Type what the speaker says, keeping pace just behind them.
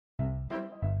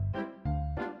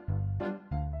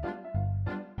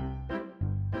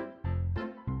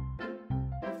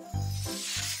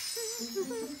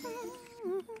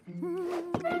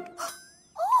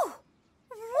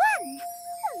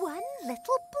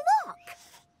clock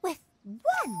with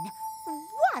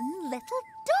one little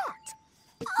dot.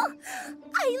 Oh,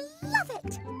 I love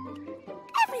it!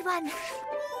 Everyone,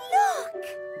 look!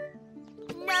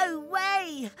 No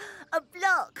way! A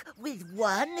block with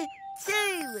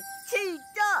two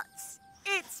dots.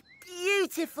 It's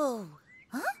beautiful.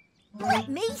 Huh? Let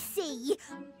me see.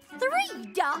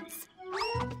 3 dots.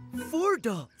 4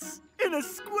 dots in a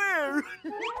square.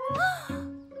 5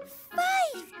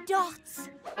 dots.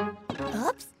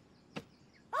 Oops.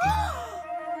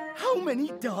 How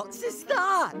many dots is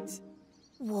that?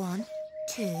 1,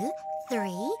 2,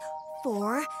 3,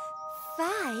 4,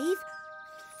 5,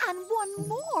 and 1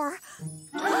 more.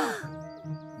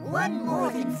 One more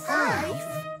than 5?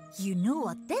 You know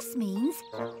what this means.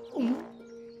 Ready?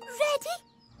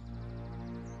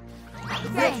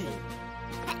 Ready.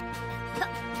 5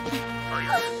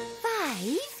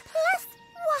 plus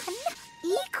 1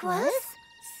 equals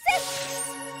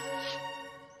 6.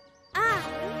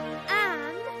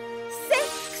 And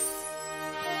 6.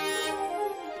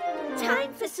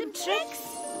 Time for some tricks.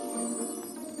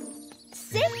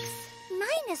 6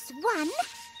 minus 1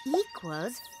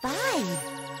 equals 5.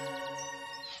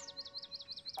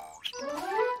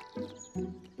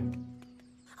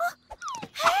 Oh,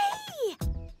 hey!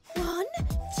 1,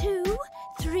 2,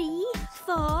 3,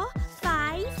 4,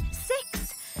 5,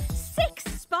 6.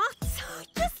 6 spots,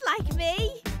 just like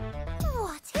me.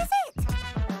 What is it?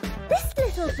 This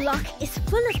little block is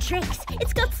full of tricks.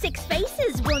 It's got 6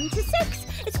 faces, 1 to 6.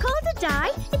 It's called a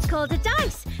die, it's called a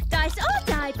dice. Dice or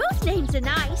die, both names are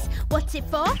nice. What's it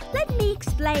for? Let me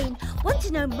explain. Want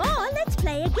to know more? Let's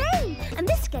play a game. And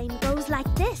this game goes like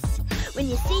this. When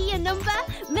you see a number,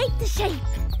 make the shape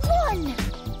 1.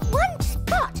 1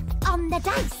 spot on the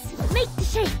dice. Make the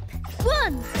shape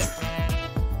 1.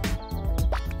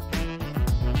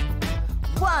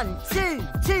 1, 2,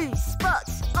 2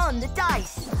 spots on the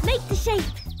dice. Make the shape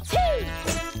 2.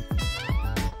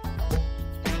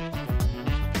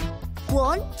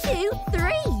 1, 2,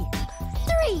 3.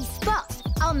 3 spots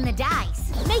on the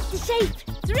dice. Make the shape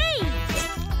 3.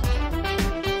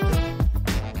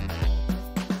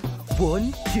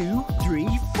 1, 2,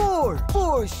 3, 4.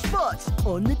 4 spots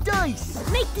on the dice.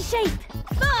 Make the shape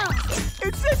 4.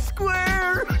 It's a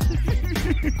square.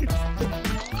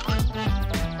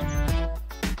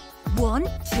 1,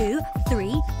 2,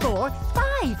 3, 4,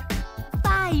 5.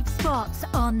 5 spots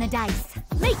on the dice.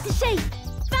 Make the shape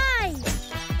 5.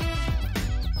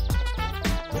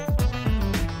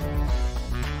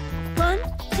 1,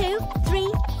 2,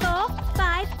 3, 4,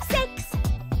 5, 6.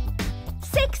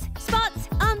 6 spots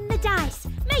on the dice.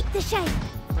 Make the shape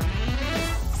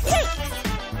 6.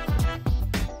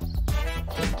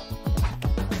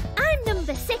 I'm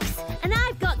number 6, and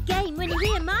I've got game. When you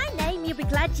hear my name, you'll be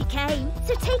glad you came.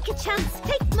 So take a chance,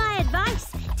 take my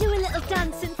advice. Do a little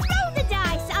dance and throw the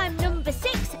dice. I'm number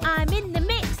 6, I'm in the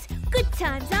mix. Good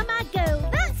times are my goal,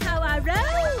 that's how I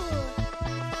roll.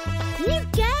 New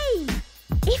game.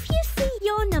 If you see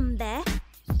your number,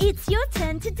 it's your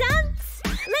turn to dance.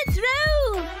 Let's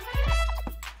roll.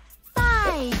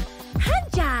 5.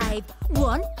 Hand jive.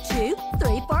 1, 2,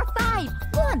 3, 4, 5.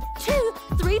 1, 2,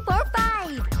 3, 4,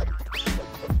 5.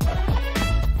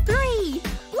 3.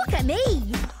 Look at me.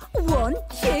 1,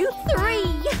 2, 3.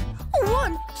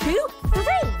 1, 2,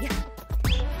 3.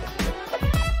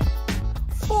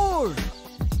 4.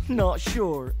 Not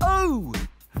sure. Oh!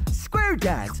 Square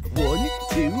dance. 1,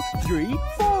 2, 3,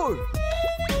 4.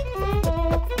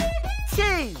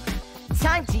 2.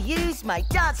 Time to use my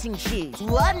dancing shoes. 1,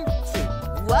 2,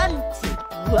 1, 2,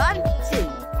 1, 2.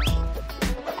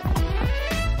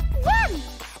 1.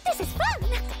 This is fun.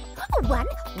 1,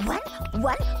 1,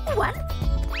 1, 1.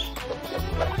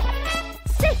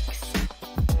 6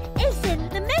 is in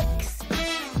the mix.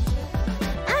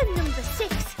 I'm number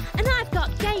 6, and I've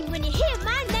got game. When you hear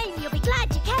my name, you'll be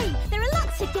glad you came. There are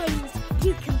lots of games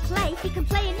you can play. You can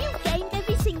play a new game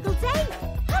every single day.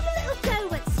 Have a little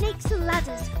go at snakes and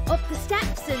ladders, up the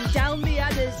steps and down the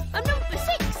adders. I'm number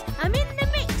 6, I'm in the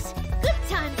mix. Good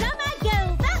times are my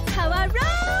goal, that's how I roll.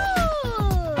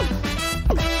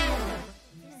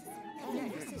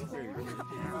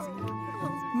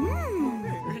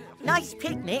 Nice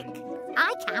picnic.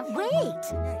 I can't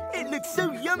wait. It looks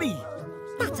so yummy.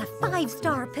 That's a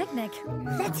 5-star picnic.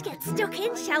 Let's get stuck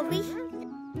in, shall we?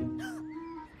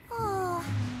 Oh,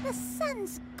 the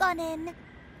sun's gone in.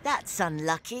 That's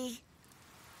unlucky.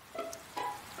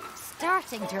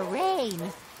 Starting to rain.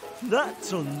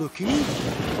 That's unlucky.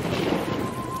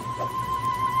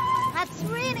 It's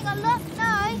raining a lot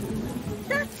now.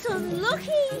 That's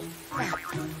unlucky.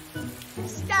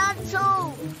 Stand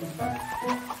tall.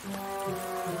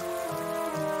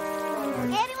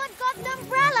 Anyone got an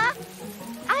umbrella?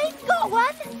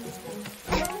 one.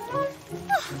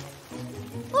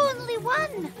 Only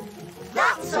one.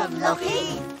 That's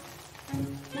unlucky.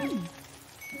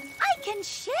 I can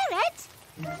share it.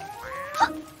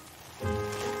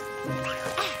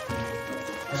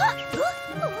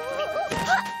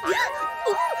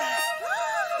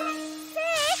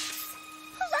 Six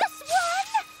plus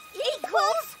one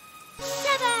equals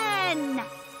 7.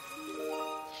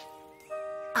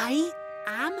 I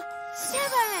am 7.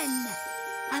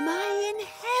 Am I in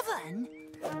heaven?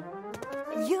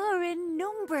 You're in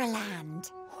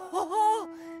Numberland. Oh,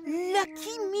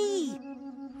 lucky me.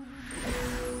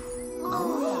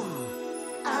 Oh,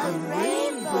 a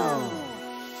rainbow.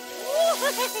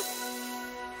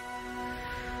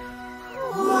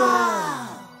 Wow.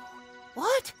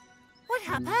 What? What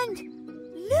happened?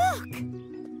 Look!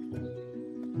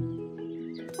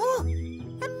 Oh,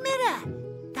 a mirror.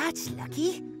 That's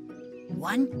lucky.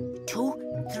 1,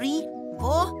 2, 3,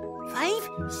 4, 5,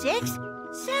 6,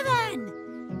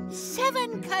 7.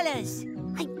 7 colours.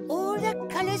 I'm all the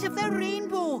colours of the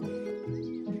rainbow.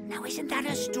 Now, isn't that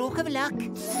a stroke of luck?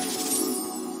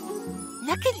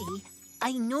 Luckily,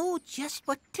 I know just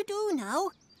what to do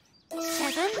now.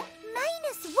 7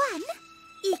 Minus 1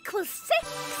 equals 6.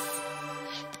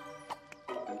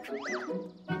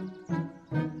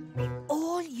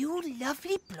 All you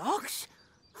lovely blocks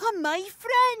are my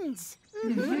friends.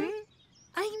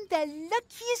 I'm the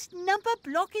luckiest number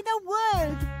block in the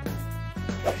world.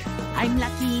 I'm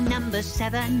lucky number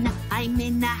 7. I'm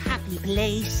in a happy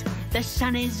place. The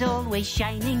sun is always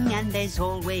shining and there's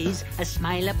always a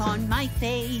smile upon my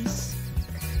face.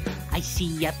 I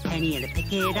see a penny and I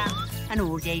pick it up, and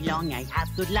all day long I have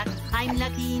good luck. I'm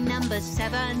lucky number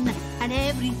 7, and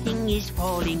everything is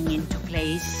falling into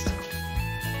place.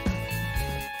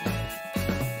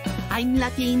 I'm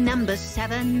lucky number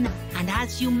 7, and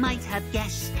as you might have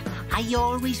guessed, I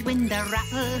always win the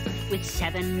raffle. With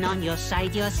 7 on your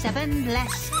side, you're 7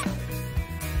 blessed.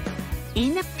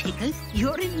 In a pickle,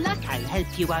 you're in luck. I'll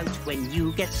help you out when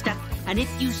you get stuck. And if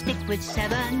you stick with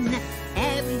 7,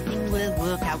 everything will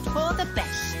work out for the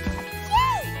best.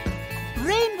 Yay!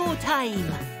 Rainbow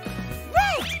time!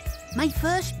 Red! My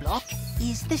first block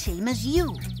is the same as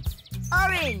you.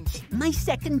 Orange. My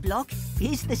second block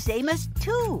is the same as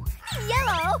 2.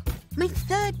 Yellow! My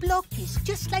third block is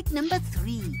just like number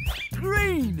 3.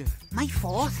 Green. My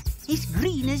fourth is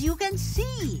green, as you can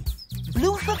see.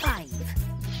 Blue for 5.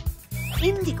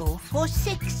 Indigo for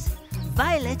 6.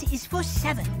 Violet is for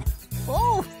 7.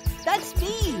 Oh, that's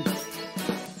me.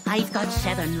 I've got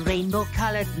 7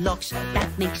 rainbow-coloured blocks. That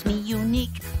makes me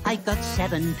unique. I've got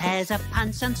 7 pairs of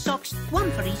pants and socks,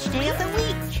 1 for each day of the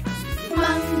week.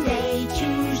 Monday,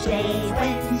 Tuesday,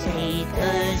 Wednesday,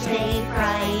 Thursday,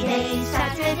 Friday,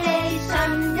 Saturday,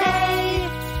 Sunday.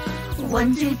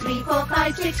 1, 2, 3, 4,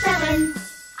 5, 6, 7.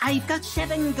 I've got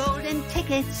 7 golden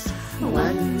tickets.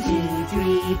 1, 2,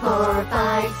 3, 4,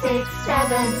 5, 6,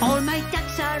 7. All my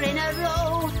ducks are in a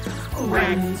row.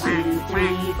 1, 2,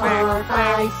 3, 4,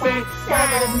 5, 6,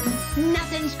 7.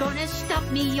 Nothing's gonna stop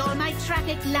me. All my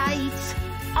traffic lights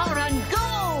are on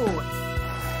go.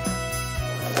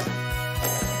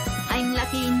 I'm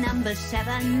lucky number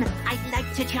 7. I'd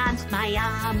like to chance my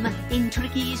arm. In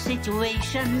tricky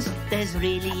situations, there's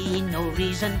really no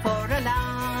reason for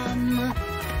alarm.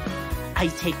 I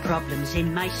take problems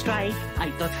in my stride.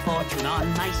 I've got fortune on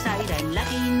my side. I'm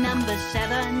lucky number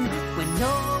 7. When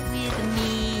you're with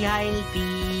me, I'll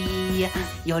be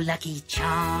your lucky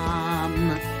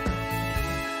charm.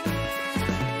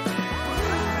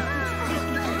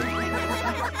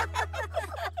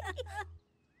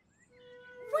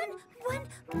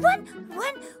 One.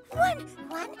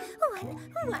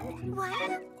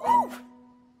 Oh!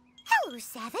 Hello,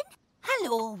 7.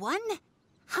 Hello, 1.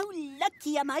 How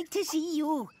lucky am I to see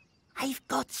you? I've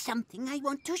got something I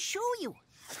want to show you.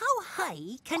 How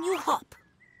high can you hop?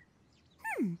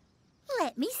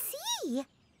 Let me see.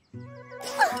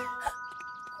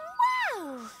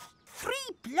 Wow! 3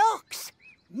 blocks.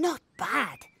 Not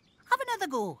bad. Have another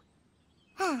go.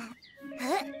 5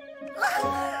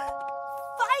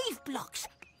 blocks.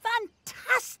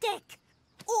 Fantastic.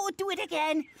 Oh, do it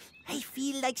again. I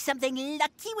feel like something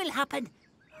lucky will happen.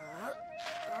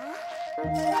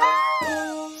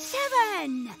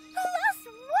 7 Plus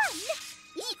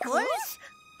 1 equals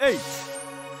 8.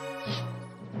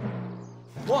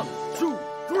 1, 2,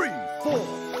 3, 4,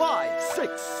 5,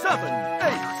 6, 7,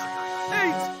 8.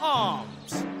 8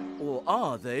 arms. Or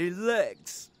are they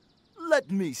legs?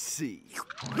 Let me see.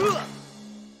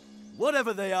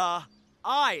 Whatever they are,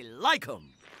 I like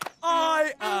them.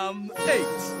 I am 8.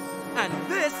 And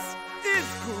this is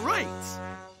great.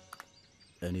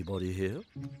 Anybody here?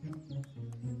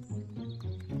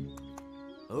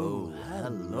 Oh,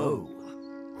 hello.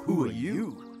 Who are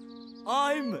you?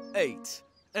 I'm 8,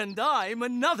 and I'm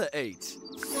another 8.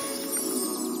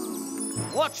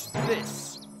 Watch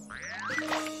this.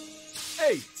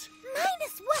 8.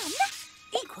 -1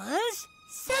 Equals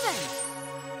 7.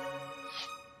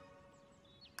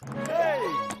 Hey!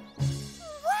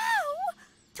 Wow!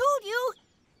 Told you,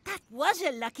 that was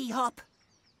a lucky hop.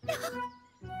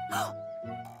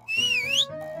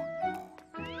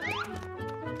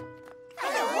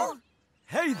 Hello!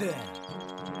 Hey there!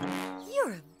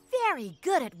 You're very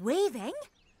good at waving.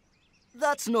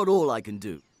 That's not all I can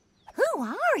do. Who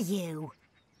are you?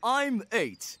 I'm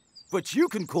 8, but you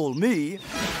can call me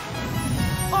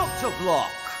Octoblock.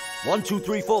 1, 2,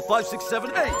 3, 4, 5, 6,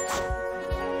 7, 8.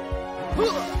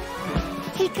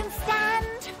 He can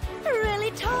stand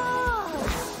really tall.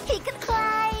 He can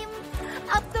climb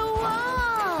up the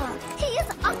wall. He is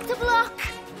Octoblock.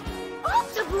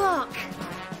 Octoblock!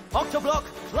 Octoblock,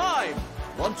 climb!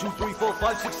 1, 2, 3, 4,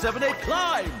 5, 6, 7, 8,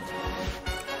 climb!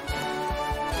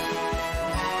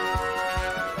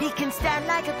 He can stand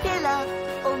like a pillar,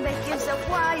 or make himself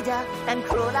wider, and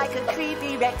crawl like a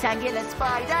creepy rectangular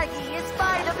spider. He is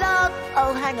Spider-Block.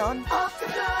 Oh, hang on.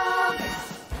 Octoblock!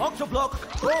 Octoblock,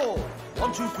 crawl!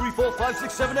 1, 2, 3, 4, 5,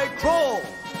 6, 7, 8, crawl!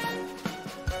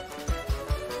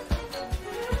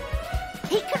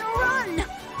 He can run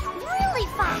really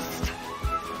fast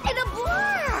in a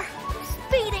blur,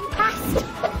 speeding past.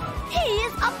 He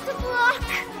is Octoblock.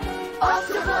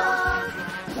 Octoblock!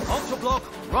 Octoblock,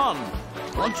 run!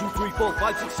 1, 2, 3, 4,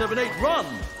 5, 6, 7, 8, run!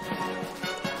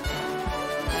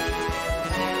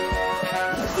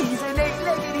 He's an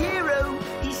 8-legged hero.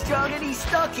 He's strong and he's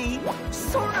stocky.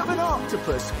 Sort of an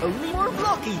octopus, only more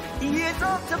blocky. He is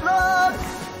Octoblock!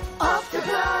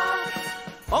 Octoblock!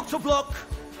 Octoblock!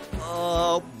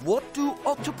 What do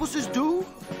octopuses do?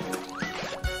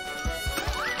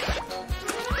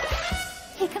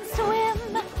 He can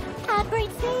swim at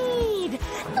great speed,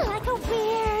 like a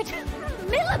weird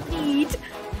millipede.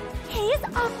 He is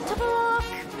Octoblock.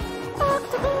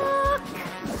 Octoblock.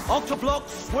 Octoblock,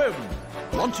 swim!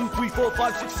 1, 2, 3, 4,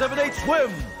 5, 6, 7, 8,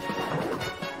 swim!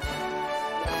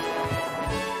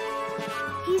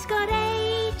 He's got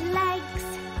 8 legs.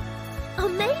 Or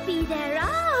maybe they're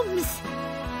arms.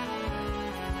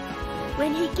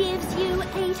 When he gives you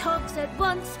 8 hops at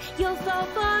once, you'll fall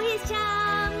for his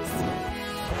charms.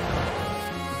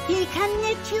 He can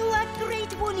knit you a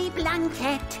great woolly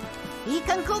blanket. He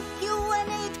can cook you an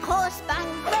 8-course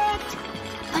banquet.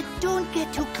 But don't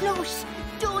get too close.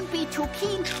 Don't be too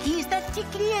keen. He's the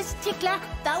tickliest tickler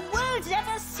the world's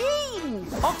ever seen.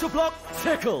 Octoblock,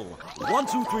 tickle! 1,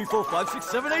 2, 3, 4, 5, 6,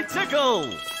 7, 8, tickle!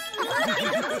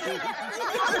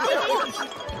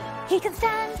 He can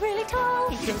stand really tall.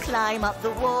 He can climb up the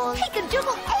wall. He can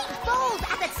juggle 8 balls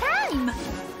at a time.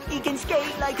 He can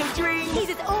skate like a dream. He's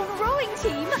his own rowing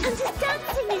team. And his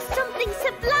dancing is something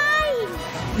sublime.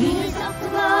 He's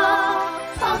Octoblock.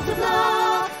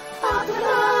 Octoblock.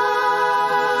 Octoblock.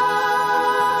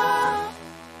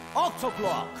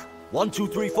 Octoblock! 1, 2,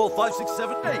 3, 4, 5, 6,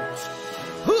 7, 8.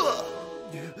 Huh!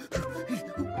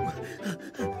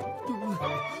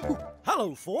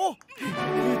 Hello, 4.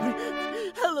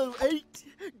 Hello, 8.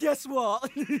 Guess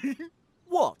what?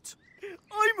 What?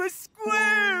 I'm a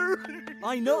square!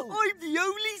 I know. I'm the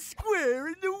only square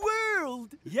in the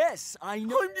world! Yes, I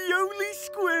know. I'm the only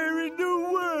square in the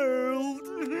world!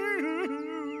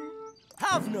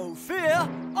 Have no fear.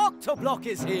 Octoblock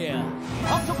is here.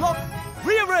 Octoblock,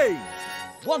 rearrange.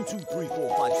 1, 2, 3,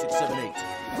 4, 5, 6, 7, 8.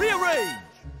 Rearrange.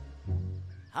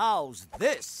 How's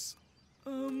this?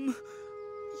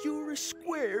 You're a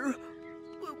square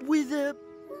with a...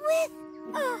 With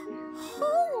a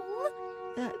hole.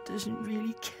 That doesn't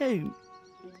really count.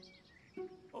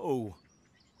 Oh,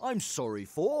 I'm sorry,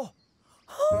 4.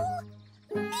 Hole.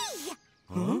 Me.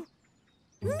 Huh?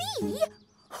 Me.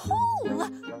 Hole.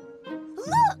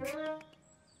 Look.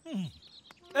 8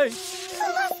 +1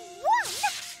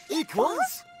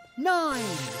 equals... 9.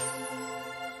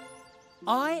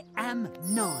 I am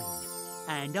 9,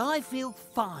 and I feel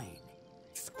fine.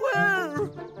 Square!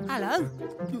 Hello?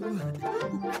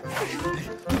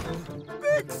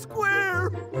 Big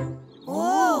square!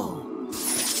 Oh!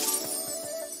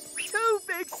 2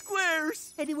 big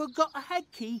squares! Anyone got a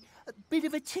hanky? A bit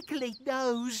of a tickly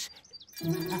nose.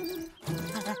 -1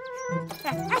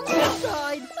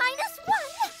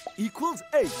 Equals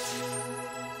 8.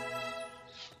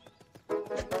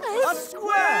 a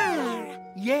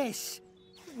square! Yes.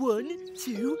 1,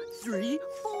 2, 3,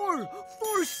 4.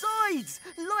 4 sides,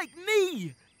 like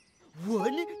me.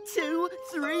 1, 2,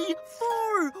 3,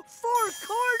 4. 4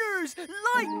 corners,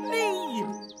 like me.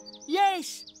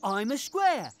 Yes, I'm a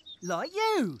square, like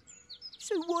you.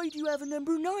 So why do you have a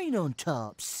number 9 on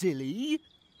top, silly?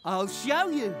 I'll show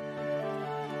you.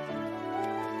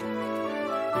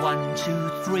 1, 2,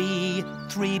 3,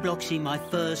 3 blocks in my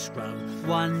first row.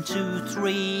 1, 2,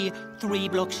 3, 3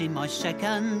 blocks in my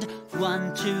second.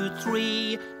 1, 2,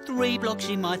 3, 3 blocks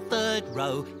in my third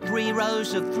row. 3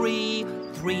 rows of 3,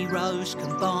 3 rows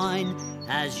combine.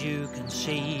 As you can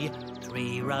see,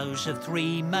 3 rows of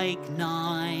 3 make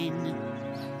 9.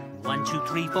 1, 2,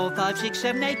 3, 4, 5, 6,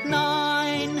 7, 8,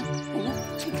 9.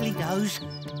 Oh, tickly nose.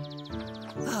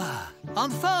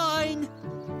 I'm fine.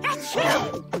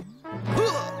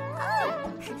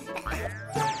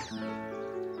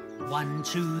 1,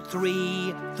 2,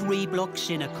 3, 3 blocks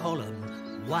in a column.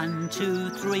 1, 2,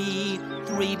 3,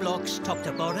 3 blocks top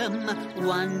to bottom.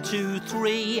 1, 2,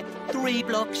 3, 3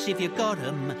 blocks if you got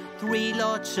 'em. 3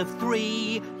 lots of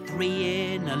 3,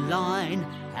 3 in a line.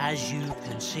 As you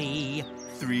can see,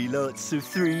 3 lots of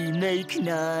 3 make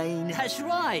 9. that's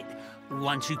right.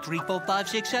 1, 2, 3, 4, 5,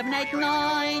 6, 7, 8,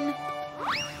 9.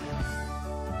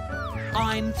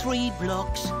 I'm 3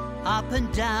 blocks up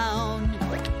and down,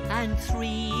 and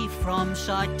 3 from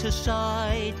side to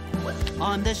side.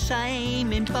 I'm the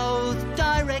same in both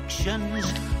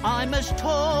directions. I'm as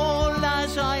tall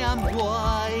as I am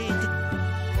wide.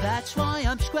 That's why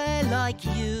I'm square like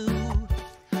you.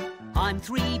 I'm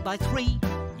 3 by 3,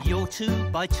 you're 2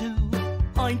 by 2.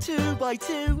 I'm 2 by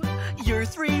 2, you're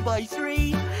 3 by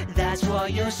 3. That's why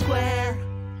you're square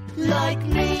like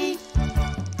me.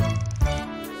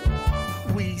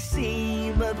 We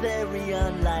seem a very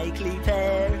unlikely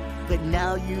pair, but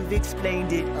now you've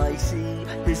explained it, I see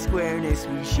the squareness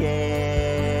we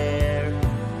share.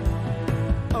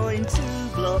 I'm 2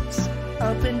 blocks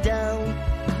up and down,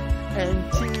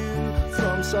 and 2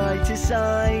 from side to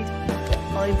side.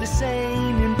 I'm the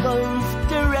same in both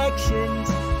directions.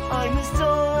 I'm as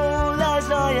tall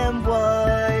as I am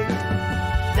wide.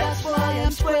 That's why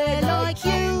I'm square like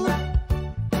you.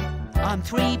 I'm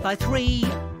 3 by 3.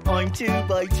 I'm 2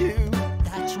 by 2.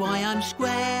 That's why I'm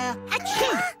square.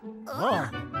 Achoo! Oh.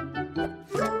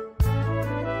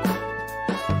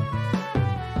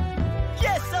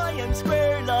 Yes, I am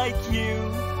square like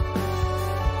you.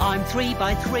 I'm 3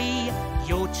 by 3.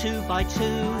 You're 2 by 2.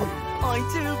 I'm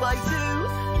 2 by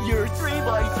 2. You're 3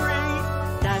 by 3.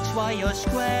 That's why you're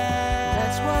square.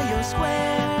 That's why you're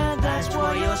square. That's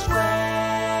why you're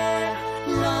square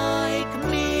like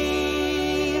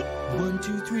me. 1,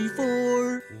 2, 3,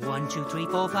 4. 1, 2, 3,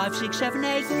 4, 5, 6, 7,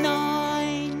 8,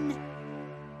 9.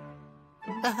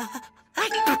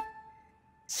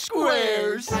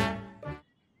 Squares.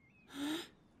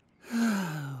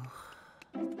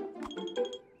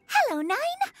 Hello, 9.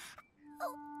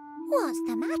 What's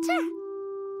the matter?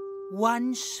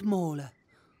 1 smaller.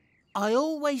 I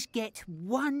always get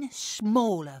 1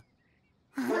 smaller.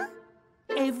 Huh?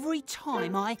 Every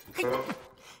time I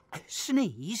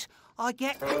sneeze, I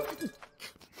get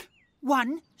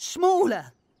 1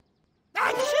 smaller.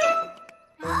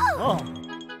 Oh.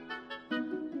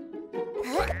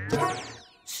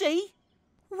 See?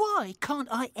 Why can't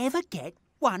I ever get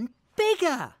 1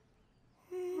 bigger?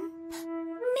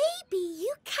 Maybe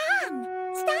you can.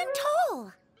 Stand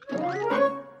tall.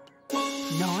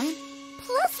 9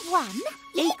 Plus 1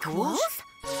 equals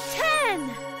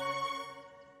 10.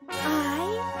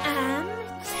 I am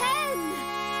 10.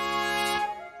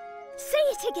 Say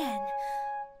it again.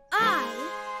 I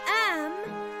am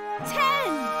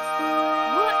 10.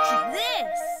 Watch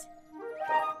this.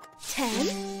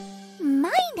 10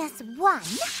 minus 1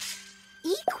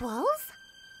 equals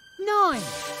 9.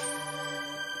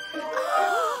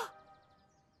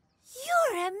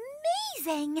 You're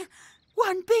amazing.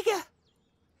 1 bigger.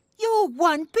 You're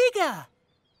 1 bigger.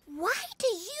 Why do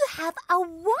you have a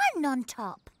 1 on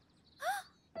top?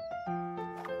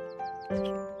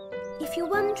 If you're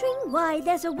wondering why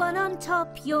there's a 1 on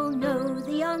top, you'll know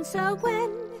the answer when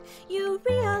you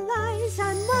realise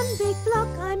I'm 1 big block,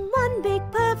 I'm 1 big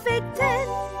perfect 10.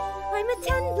 I'm a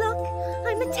 10 block,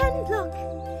 I'm a 10 block.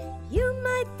 You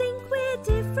might think we're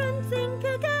different, think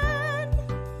again.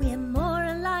 We're more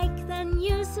alike than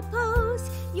you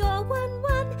suppose. You're 1,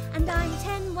 1, and I'm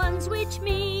 10 ones, which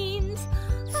means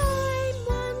I'm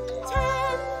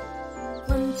 110.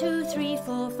 1, 2, 3,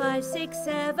 4, 5, 6,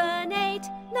 7, 8,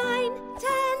 9,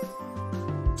 10.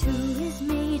 2 is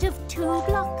made of 2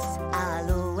 blocks.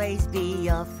 I'll always be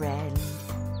your friend.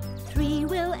 3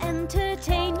 will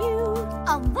entertain you.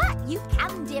 On that you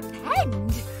can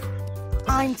depend.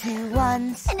 I'm 2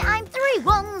 ones. And I'm 3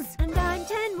 ones. And I'm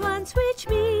 10 ones, which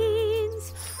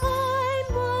means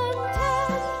I'm 110.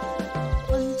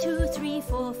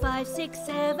 6,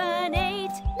 7, 8,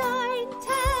 9,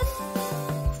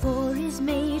 10. 4 is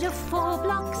made of 4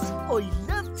 blocks. I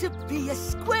love to be a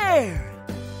square.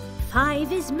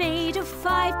 5 is made of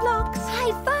 5 blocks.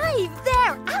 High five!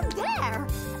 There and there!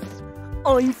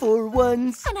 I'm 4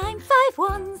 ones. And I'm 5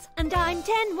 ones. And I'm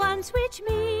 10 ones, which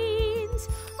means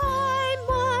I'm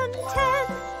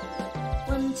 110.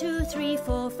 1, 2, 3,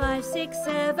 4, 5, 6,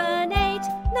 7, 8, 9, 10.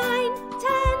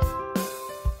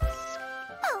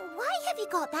 Oh, why have you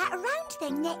got that round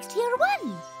thing next to your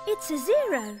 1? It's a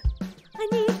 0. I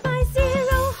need my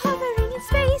 0 hovering in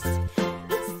space.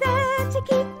 It's there to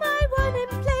keep my 1 in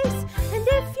place. And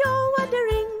if you're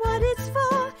wondering what it's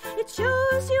for, it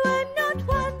shows you I'm not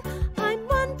 1. I'm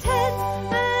 110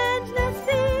 and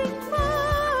nothing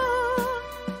more.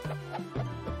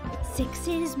 6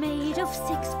 is made of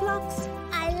 6 blocks.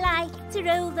 I like to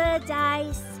roll the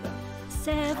dice.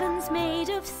 7's made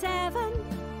of 7.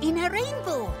 In a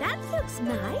rainbow. That looks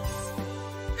nice.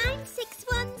 I'm 6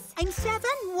 ones. I'm 7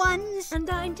 ones. And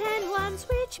I'm 10 ones,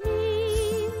 which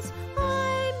means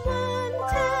I'm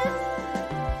 110.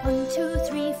 1, 2,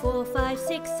 3, 4, 5,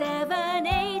 6, 7,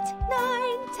 8,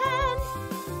 9,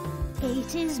 10.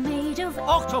 8 is made of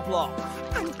Octoblock.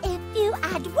 And if you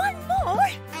add 1 more...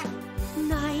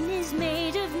 9 is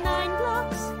made of 9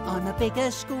 blocks. On a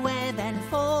bigger square than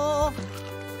 4.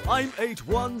 I'm 8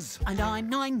 ones. And I'm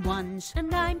 9 ones.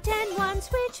 And I'm 10 ones,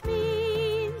 which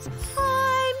means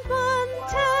I'm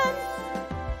 110.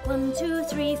 1, 2,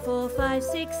 3, 4, 5,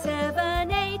 6,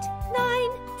 7, 8, 9, 10.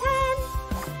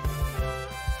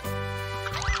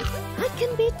 I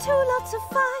can be 2 lots of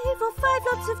 5 or 5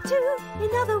 lots of 2.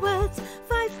 In other words,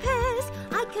 5 pairs.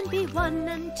 I can be 1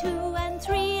 and 2 and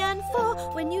 3 and 4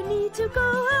 when you need to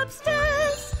go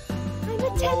upstairs. I'm a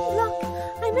 10 block.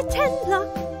 I'm a 10 block.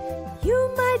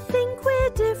 You might think we're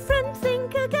different,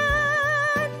 think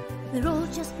again. They're all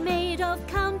just made of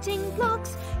counting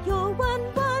blocks. You're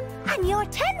 1, 1, And you're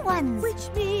 10 ones. which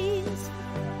means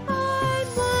I'm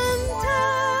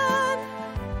 110.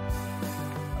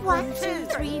 1, 2,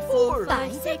 3, 4,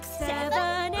 5, 6,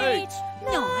 7, 8,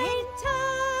 9, 10.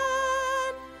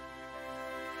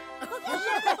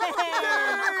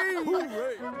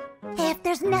 If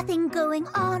there's nothing going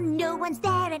on, no one's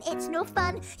there and it's no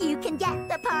fun, you can get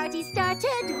the party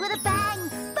started with a bang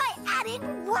by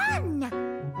adding 1.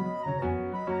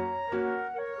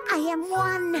 I am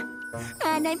 1,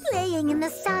 and I'm playing in the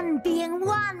sun. Being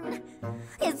 1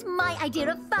 is my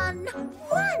idea of fun.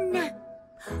 1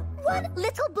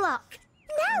 little block.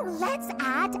 Now let's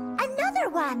add another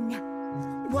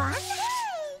 1. 1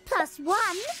 plus 1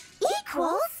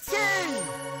 equals 2.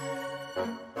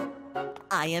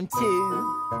 I am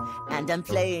 2, and I'm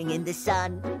playing in the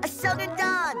sun. A song and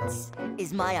dance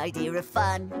is my idea of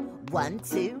fun. 1,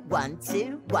 2, 1,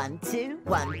 2, 1, 2,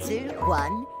 1, 2,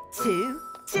 1, 2,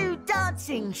 2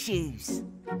 dancing shoes.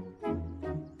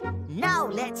 Now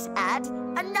let's add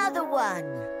another 1.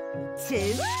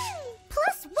 2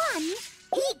 Plus 1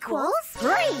 equals 3.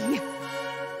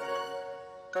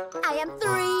 I am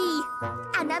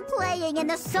 3, and I'm playing in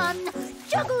the sun.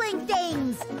 Juggling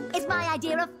things is my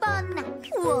idea of fun.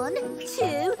 1,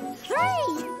 2, 3.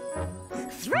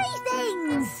 3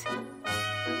 things.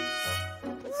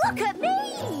 Look at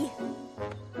me.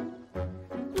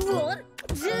 1,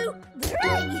 2,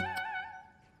 3.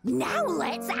 Now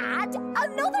let's add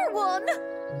another 1.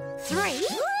 3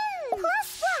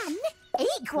 plus 1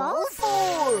 equals 4.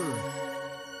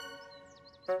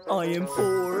 I am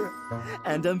 4,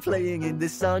 and I'm playing in the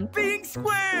sun. Being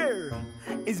square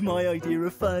is my idea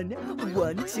of fun.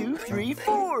 1, 2, 3,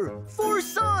 4. 4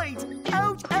 sides.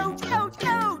 Ouch, ouch, ouch,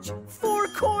 ouch. 4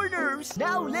 corners.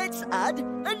 Now let's add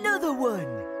another 1.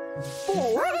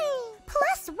 4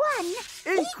 plus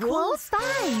 1 equals 5.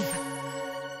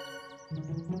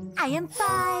 I am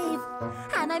 5,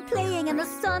 and I'm playing in the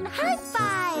sun. High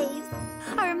fives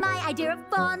are my idea of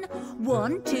fun.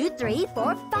 1, 2, 3,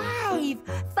 4, 5.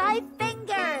 5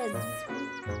 fingers.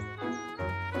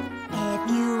 If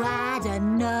you add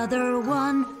another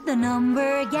 1, the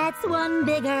number gets 1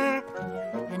 bigger.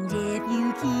 And if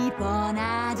you keep on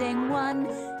adding 1,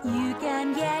 you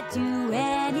can get to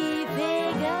any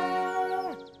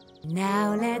figure.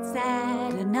 Now let's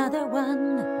add another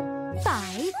 1.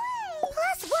 5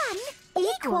 plus 1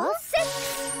 equals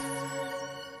 6.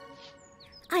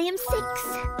 I am 6,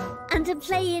 and I'm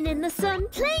playing in the sun.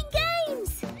 Playing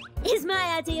games is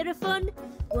my idea of fun.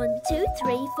 1, 2,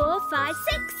 3, 4, 5,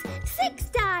 6. 6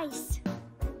 dice.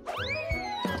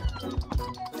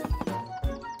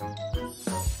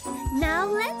 Now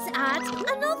let's add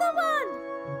another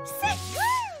 1. 6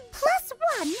 plus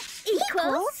 1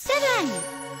 equals 7.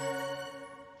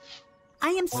 I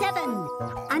am 7,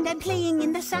 and I'm playing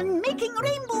in the sun, making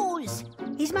rainbows.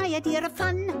 Is my idea of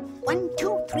fun? 1,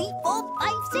 2, 3, 4,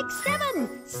 5, 6,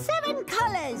 7. 7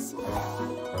 colours.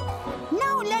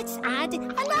 Now let's add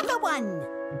another one.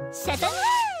 7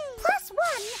 plus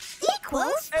 1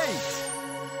 equals 8.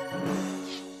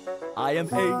 I am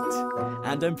 8,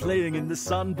 and I'm playing in the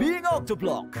sun, being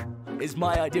Octoblock. Is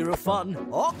my idea of fun?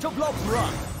 Octoblock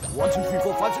run! 1, 2, 3,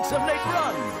 4, 5, 6, 7, 8,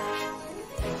 run!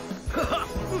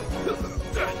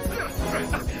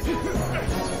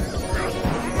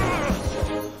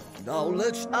 Now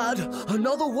let's add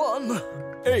another one.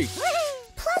 8.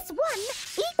 Plus 1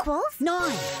 equals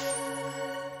 9.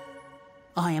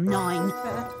 I am 9.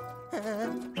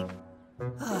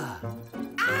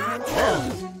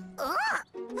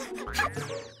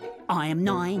 I am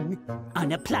 9,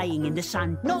 and I'm playing in the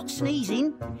sun, not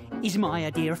sneezing. Is my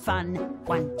idea of fun?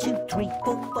 1, 2, 3,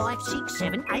 4, 5, 6,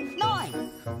 7, 8,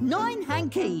 9. 9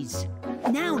 hankies.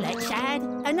 Now let's add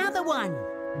another one.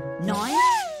 9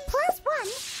 plus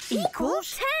 1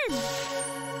 equals 10.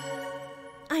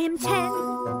 I am 10,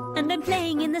 and I'm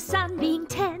playing in the sun, being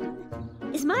 10.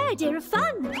 Is my idea of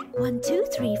fun? 1, 2,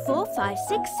 3, 4, 5,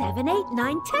 6, 7, 8,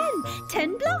 9, 10.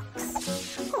 10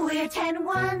 blocks. We're 10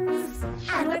 ones,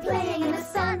 and we're playing in the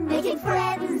sun, making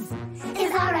friends.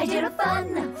 Is our idea of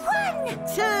fun? 1,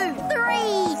 2,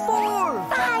 3, 4,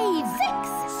 5,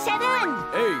 6, 7,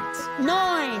 8.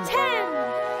 9. 10.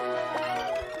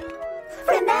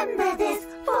 Remember this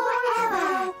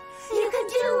forever. You can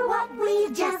do what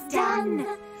we've just done.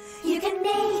 You can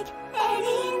make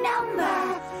any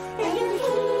number, and you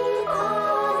keep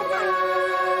on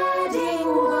adding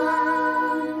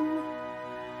one.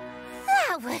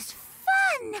 That was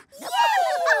fun! Yay!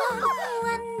 Oh,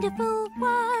 wonderful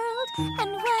world.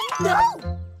 And when... No!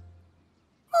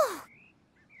 Oh,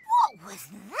 what was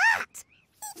that?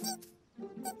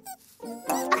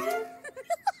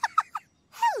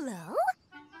 Hello?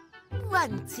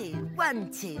 1, 2,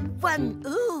 1, 2, 1.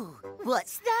 Ooh,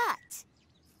 what's that?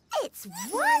 It's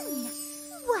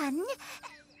one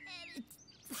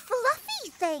fluffy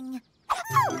thing.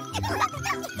 So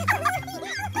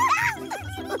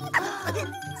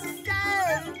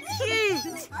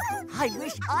cute! I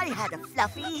wish I had a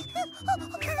fluffy.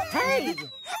 Hey!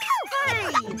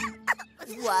 Hey!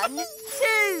 1,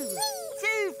 2.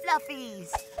 2 fluffies.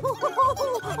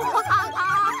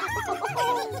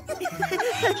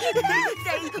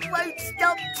 They won't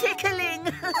stop tickling.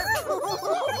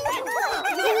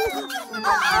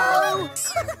 Uh-oh!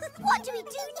 What do we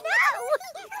do now?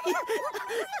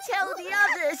 Tell the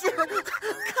others.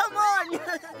 Come on.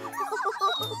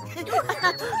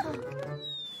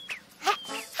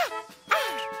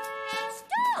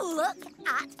 Look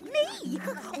at me!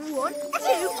 1, 2,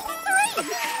 3!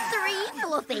 3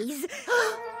 fluffies!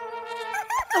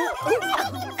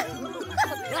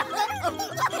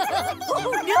 Oh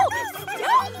no!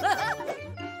 Stop!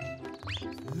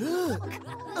 Look,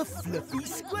 a fluffy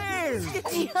square.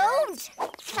 Don't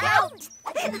count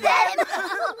them!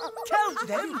 Count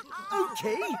them.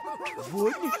 Okay.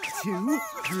 1, 2,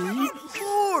 3,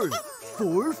 4.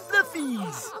 4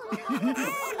 fluffies.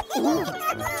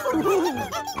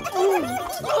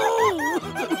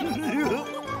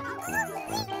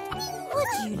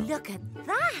 Would you look at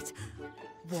that?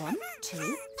 1,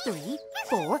 2, 3,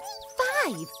 4,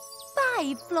 5.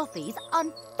 5 fluffies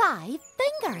on 5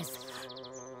 fingers.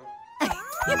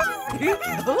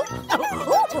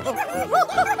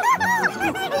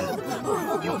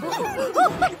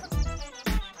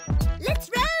 Let's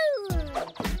roll!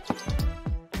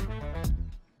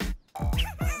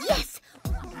 Yes!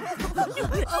 1,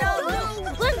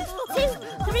 2,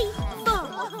 3, 4,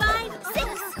 5, 6.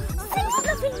 6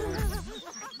 fluffies!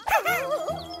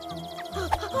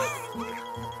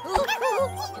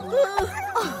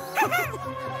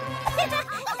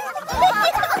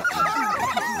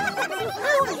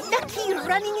 How lucky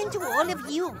running into all of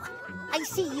you. I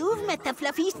see you've met the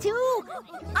fluffies too.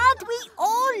 Aren't we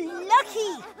all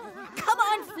lucky? Come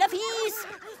on, fluffies.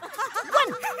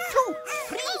 1, 2,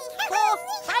 3, 4,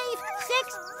 5,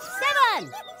 6,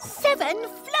 7. 7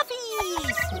 fluffies.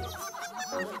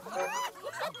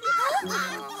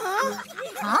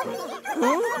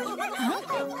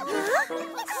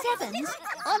 Sevens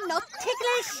are not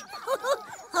ticklish.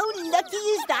 How lucky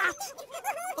is that?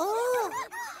 Oh,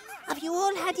 have you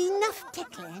all had enough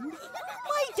tickling?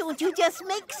 Why don't you just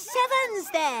make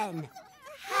 7s then?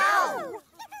 How?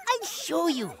 I'll show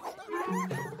you.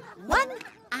 1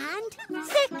 and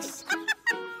 6.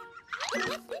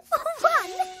 1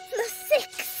 plus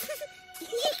 6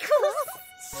 equals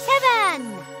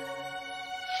 7.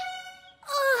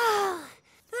 Oh,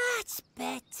 that's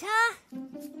better.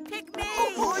 Pick me.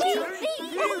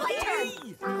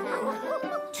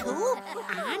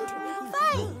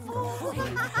 2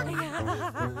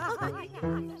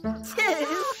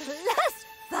 plus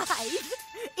 5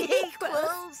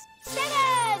 equals 7.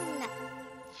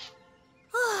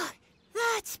 Oh,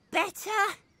 that's better.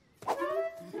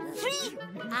 3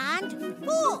 and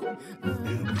 4.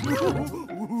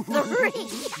 3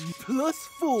 Plus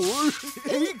 4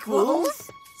 equals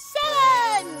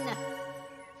 7.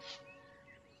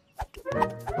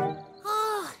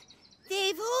 Oh,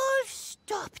 they've all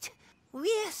stopped.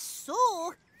 We're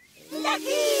so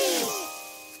lucky.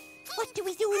 What do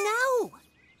we do now?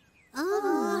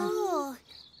 Oh.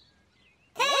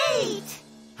 8.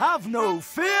 Have no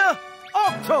fear!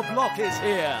 Octoblock is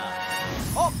here!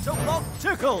 Octoblock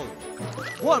tickle!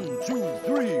 1, 2,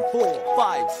 3, 4,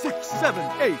 5, 6,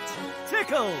 7, 8.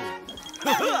 Tickle!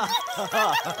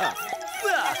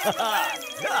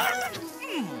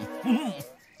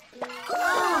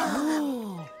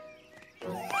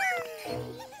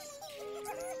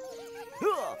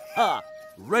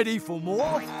 Ready for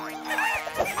more?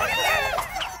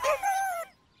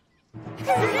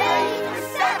 Hooray for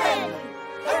 7!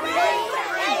 Hooray for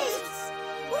 8!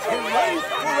 Hooray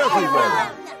for everyone!